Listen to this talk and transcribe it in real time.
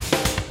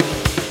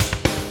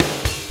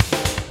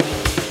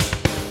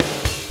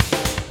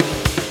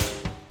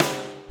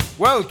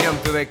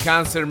Welcome to the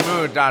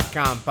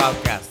ConcertMood.com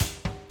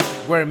podcast,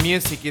 where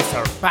music is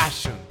our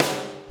passion,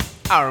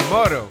 our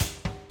motto,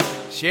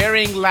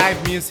 sharing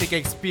live music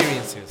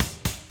experiences.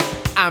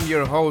 I'm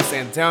your host,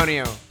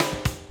 Antonio.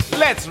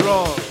 Let's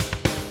roll!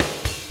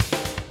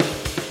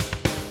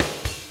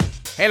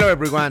 Hello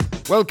everyone,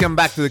 welcome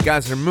back to the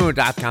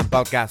ConcertMood.com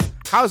podcast.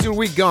 How's your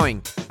week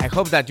going? I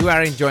hope that you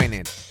are enjoying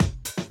it.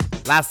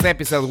 Last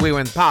episode we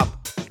went pop,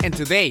 and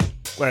today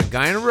we're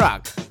going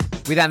rock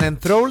with an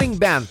enthralling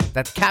band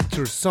that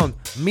captures some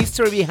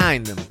mystery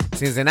behind them.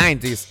 Since the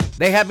 90s,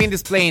 they have been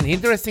displaying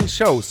interesting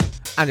shows,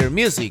 and their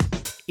music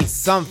is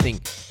something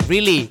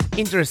really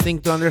interesting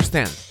to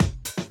understand.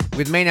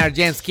 With Maynard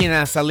James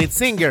Keenan as a lead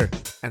singer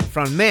and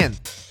frontman,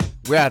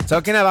 we are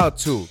talking about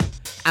Tool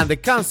and the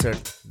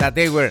concert that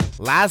they were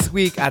last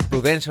week at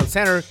Prudential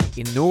Center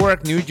in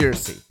Newark, New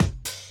Jersey,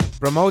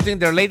 promoting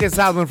their latest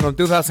album from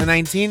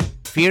 2019,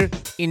 Fear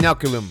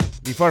Inoculum.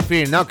 Before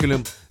Fear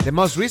Inoculum, the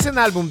most recent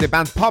album the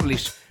band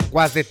published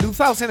was the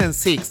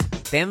 2006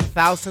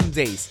 10,000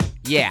 Days.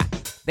 Yeah,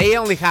 they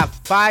only have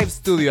 5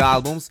 studio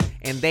albums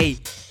and they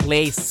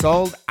play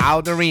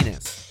sold-out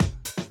arenas.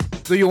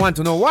 Do you want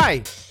to know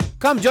why?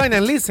 Come join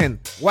and listen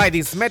why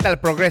this metal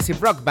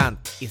progressive rock band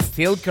is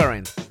still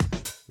current.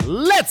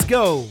 Let's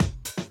go!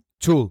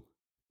 Tool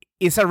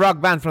is a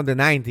rock band from the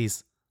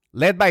 90s,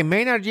 led by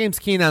Maynard James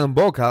Keenan on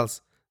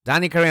vocals,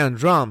 Danny Carey on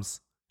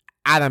drums,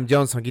 Adam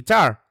Jones on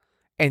guitar,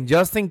 and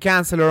Justin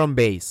Cancellor on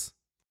bass.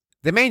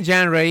 The main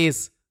genre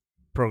is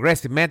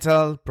progressive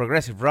metal,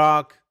 progressive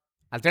rock,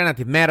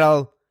 alternative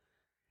metal.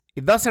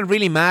 It doesn't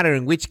really matter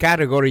in which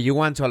category you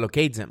want to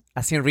allocate them,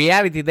 as in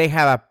reality they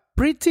have a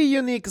pretty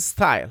unique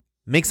style.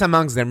 Mixed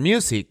amongst their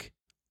music,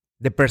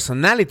 the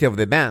personality of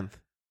the band,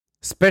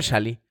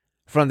 especially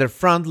from their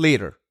front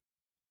leader,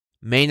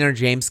 Maynard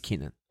James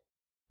Keenan,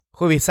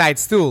 who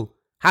besides Tool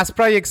has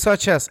projects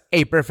such as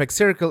A Perfect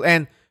Circle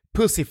and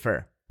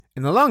Puscifer.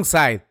 And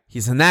alongside,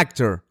 he's an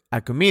actor, a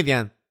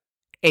comedian,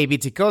 a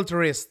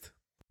viticulturist,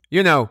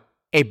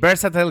 a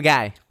versatile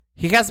guy.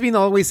 He has been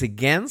always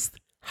against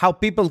how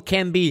people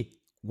can be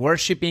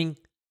worshipping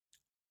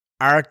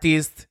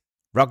artists,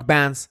 rock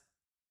bands,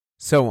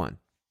 so on.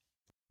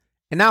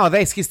 And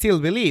nowadays he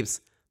still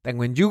believes that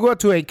when you go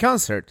to a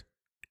concert,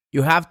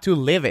 you have to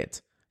live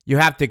it. You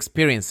have to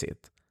experience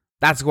it.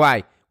 That's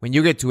why when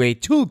you get to a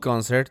Tool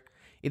concert,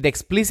 it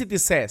explicitly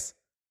says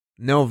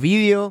no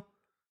video,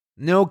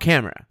 no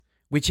camera,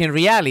 which in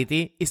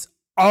reality is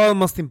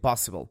almost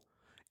impossible.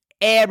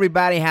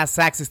 Everybody has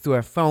access to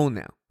a phone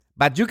now,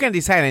 but you can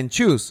decide and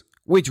choose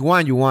which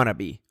one you want to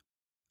be.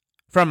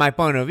 From my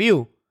point of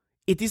view,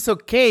 it is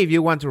okay if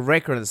you want to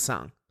record a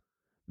song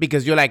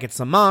because you like it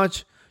so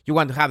much, you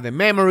want to have the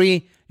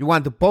memory, you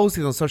want to post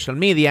it on social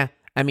media.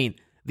 I mean,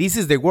 this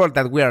is the world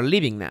that we are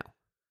living now.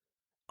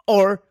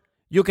 Or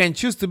you can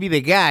choose to be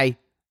the guy,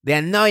 the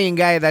annoying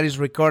guy that is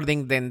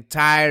recording the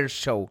entire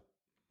show.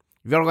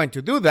 If you're going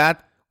to do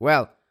that,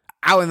 well,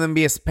 I wouldn't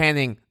be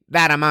spending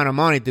that amount of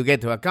money to get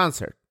to a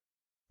concert.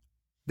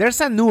 There's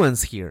a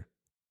nuance here.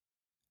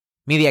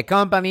 Media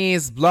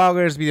companies,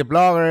 bloggers, video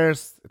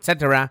bloggers,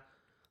 etc.,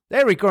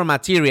 they record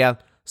material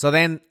so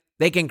then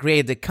they can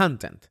create the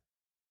content.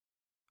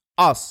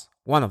 Us,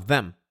 one of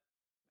them.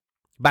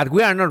 But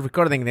we are not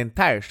recording the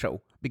entire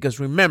show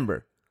because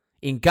remember,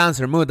 in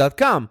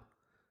ConcertMood.com,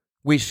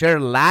 we share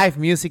live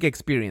music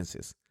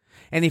experiences.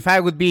 And if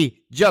I would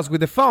be just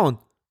with the phone,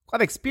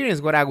 what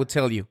experience would I would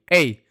tell you?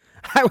 Hey,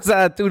 I was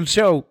at a Tool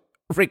show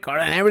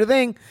recording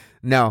everything?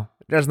 No,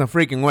 there's no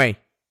freaking way.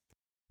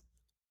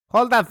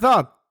 Hold that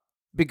thought,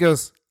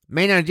 because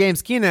Maynard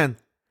James Keenan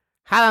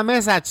had a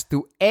message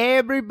to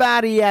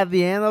everybody at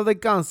the end of the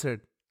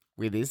concert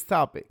with this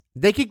topic.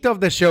 They kicked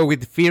off the show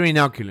with Fear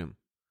Inoculum.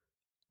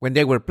 When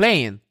they were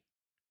playing,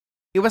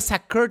 it was a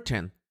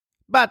curtain,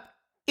 but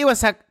it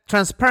was a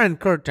transparent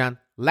curtain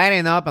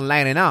lighting up and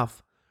lighting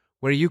off,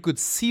 where you could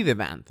see the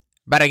band.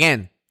 But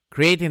again,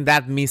 creating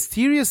that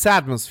mysterious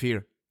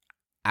atmosphere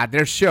at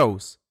their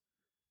shows.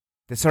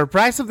 The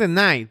surprise of the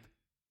night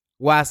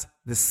was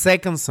the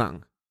second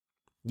song.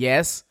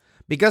 Yes,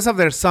 because of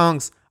their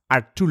songs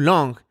are too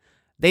long,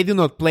 they do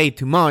not play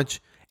too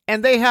much,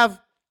 and they have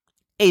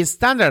a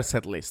standard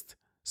set list.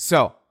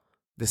 So,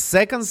 the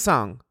second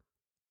song,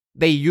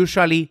 they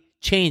usually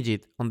change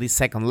it on the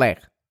second leg.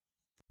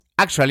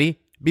 Actually,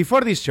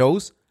 before these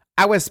shows,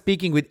 I was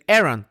speaking with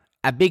Aaron,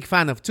 a big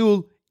fan of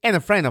Tool and a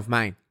friend of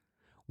mine.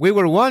 We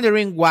were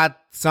wondering what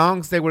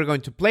songs they were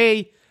going to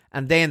play,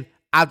 and then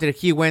after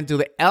he went to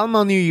the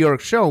Elmo, New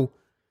York show,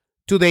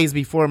 2 days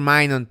before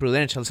mine on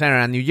Prudential Center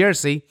in New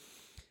Jersey,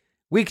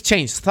 we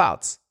exchanged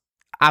thoughts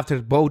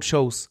after both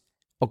shows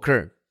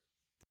occurred.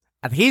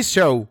 At his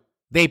show,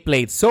 they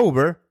played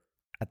Sober.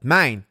 At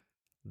mine,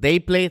 they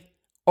played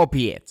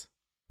Opiate.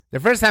 The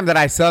first time that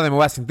I saw them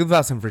was in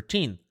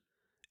 2013,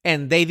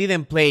 and they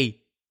didn't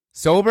play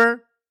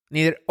Sober,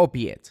 neither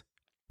Opiate.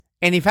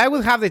 And if I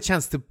would have the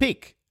chance to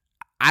pick,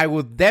 I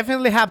would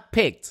definitely have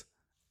picked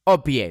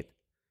Opiate.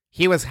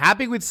 He was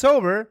happy with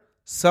Sober,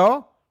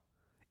 so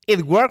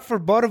it worked for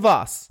both of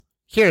us.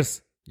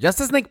 Here's just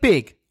a sneak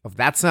peek of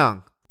that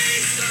song.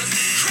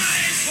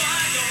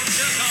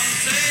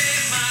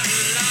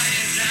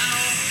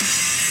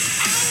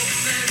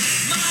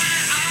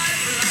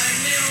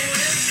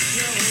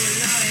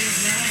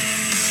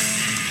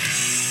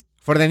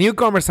 For the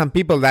newcomers and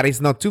people that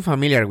is not too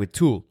familiar with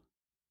Tool,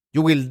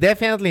 you will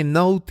definitely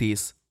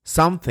notice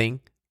something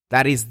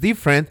that is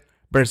different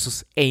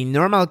versus a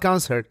normal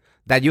concert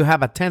that you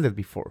have attended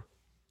before.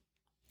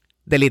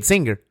 The lead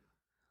singer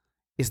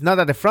is not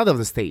at the front of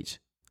the stage,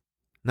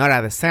 not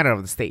at the center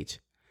of the stage.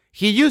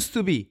 He used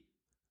to be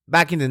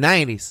back in the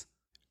 90s,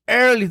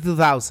 early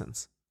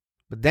 2000s,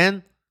 but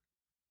then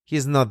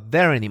he's not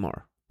there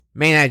anymore.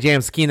 Maynard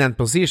James Keenan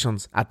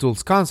positions at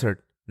Tool's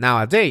concert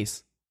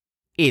nowadays,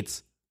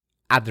 it's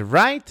at the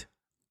right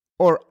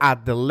or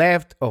at the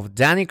left of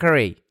Danny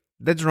Carey,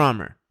 the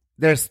drummer.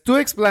 There's two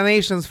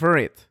explanations for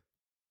it.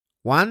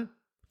 One,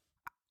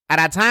 at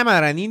a time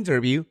at an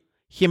interview,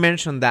 he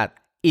mentioned that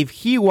if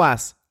he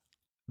was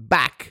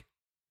back,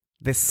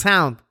 the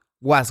sound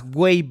was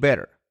way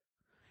better.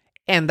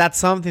 And that's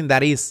something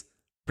that is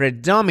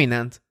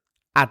predominant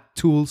at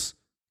Tool's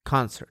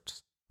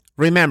concerts.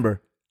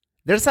 Remember,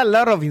 there's a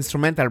lot of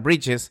instrumental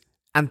bridges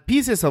and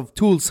pieces of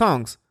Tool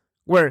songs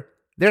where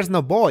there's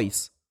no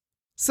voice.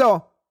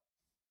 So,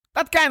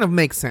 that kind of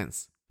makes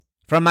sense.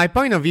 From my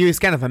point of view, it's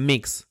kind of a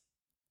mix.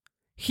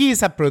 He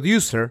is a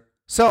producer,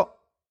 so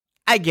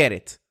I get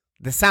it.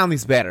 The sound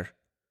is better.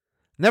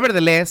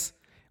 Nevertheless,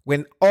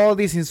 when all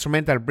these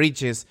instrumental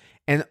bridges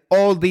and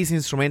all these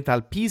instrumental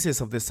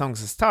pieces of the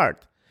songs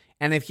start,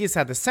 and if he's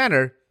at the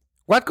center,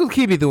 what could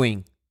he be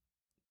doing?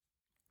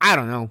 I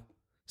don't know.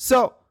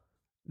 So,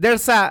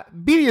 there's a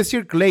video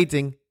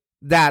circulating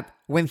that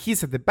when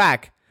he's at the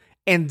back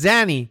and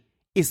Danny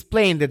is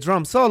playing the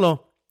drum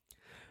solo,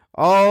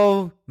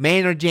 oh,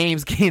 Maynard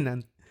James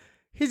Keenan,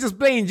 he's just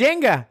playing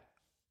Jenga.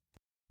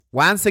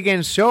 Once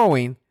again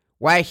showing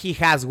why he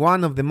has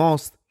one of the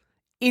most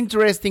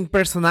interesting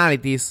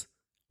personalities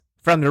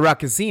from the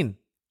rock scene,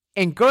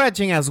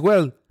 encouraging as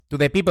well to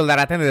the people that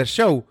attended the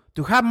show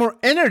to have more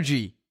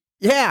energy.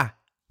 Yeah,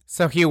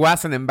 so he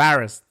wasn't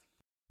embarrassed.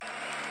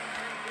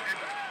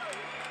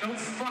 Don't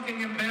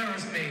fucking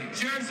embarrass me,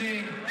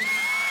 Jersey.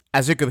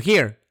 As you could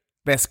hear,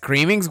 the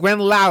screamings went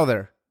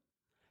louder.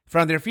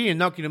 From their Fear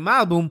Inoculum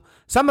album,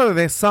 some of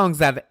the songs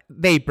that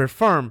they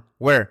performed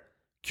were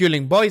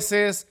Killing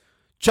Voices,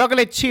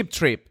 Chocolate Chip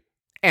Trip,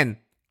 and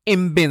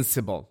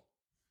Invincible.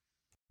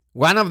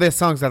 One of the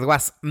songs that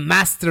was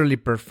masterly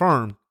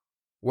performed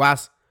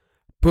was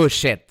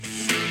Push It.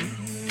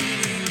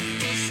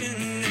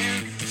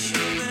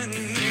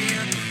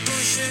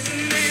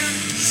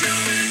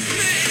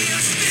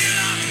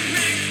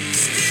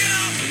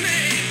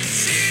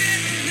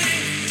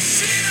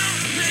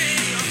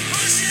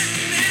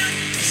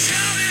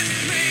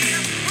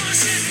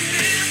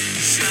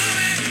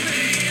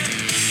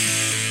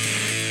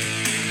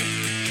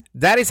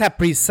 That is a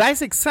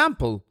precise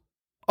example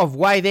of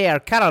why they are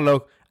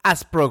cataloged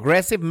as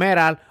progressive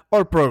metal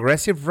or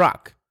progressive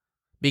rock,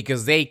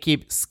 because they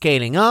keep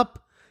scaling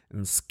up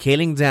and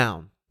scaling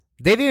down.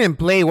 They didn't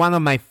play one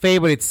of my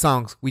favorite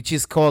songs, which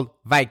is called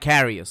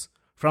Vicarious,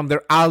 from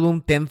their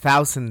album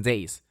 10,000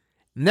 Days.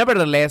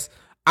 Nevertheless,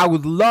 I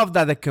would love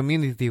that the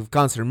community of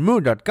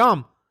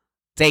ConcertMood.com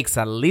takes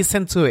a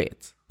listen to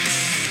it.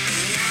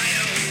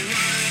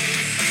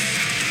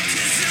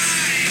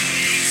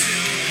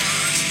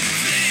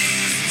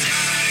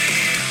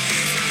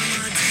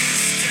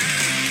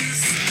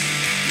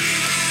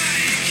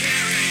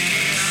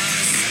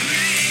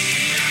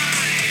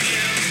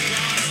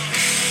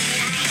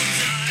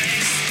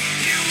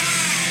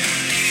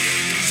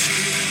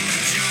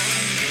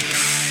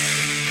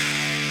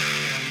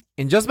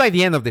 And just by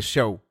the end of the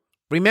show,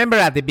 remember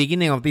at the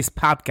beginning of this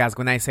podcast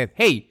when I said,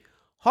 hey,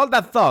 hold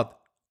that thought,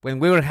 when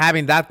we were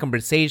having that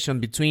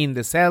conversation between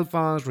the cell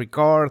phones,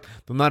 record,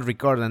 do not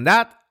record, and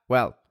that?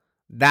 Well,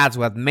 that's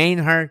what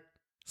Maynard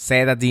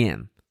said at the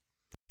end.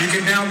 You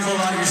can now pull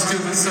out your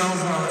stupid cell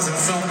phones and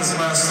film this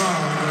last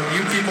song, but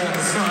you people in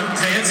the front,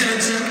 pay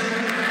attention.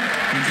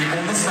 You people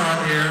in the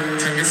front here,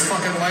 turn your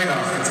fucking light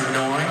off. It's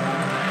annoying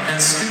and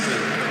stupid,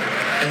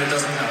 and it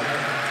doesn't help.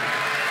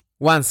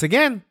 Once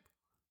again,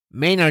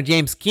 Maynard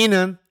James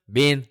Keenan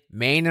being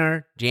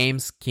Maynard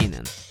James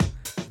Keenan.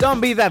 Don't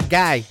be that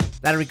guy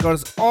that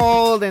records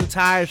all the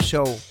entire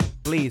show.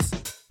 Please,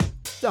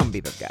 don't be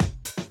that guy.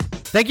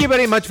 Thank you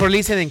very much for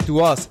listening to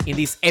us in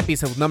this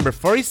episode number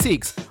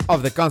 46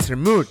 of the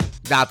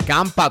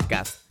ConcertMood.com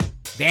podcast.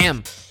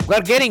 Damn, we're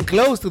getting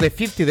close to the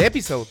 50th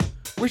episode.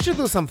 We should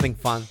do something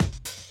fun.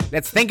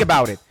 Let's think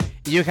about it.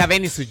 If you have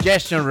any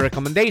suggestion or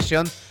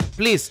recommendation,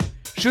 please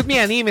shoot me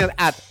an email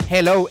at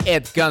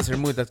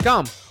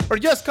hello@concertmood.com or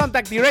just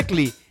contact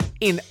directly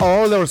in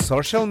all our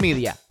social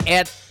media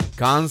at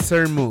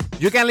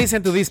ConcertMood. You can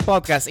listen to this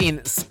podcast in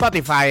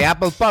Spotify,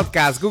 Apple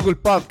Podcasts, Google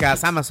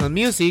Podcasts, Amazon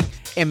Music,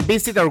 and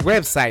visit our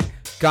website,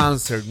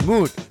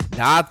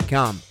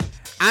 concertmood.com.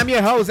 I'm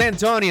your host,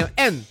 Antonio,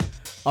 and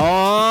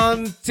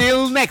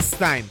until next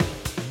time,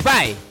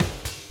 bye!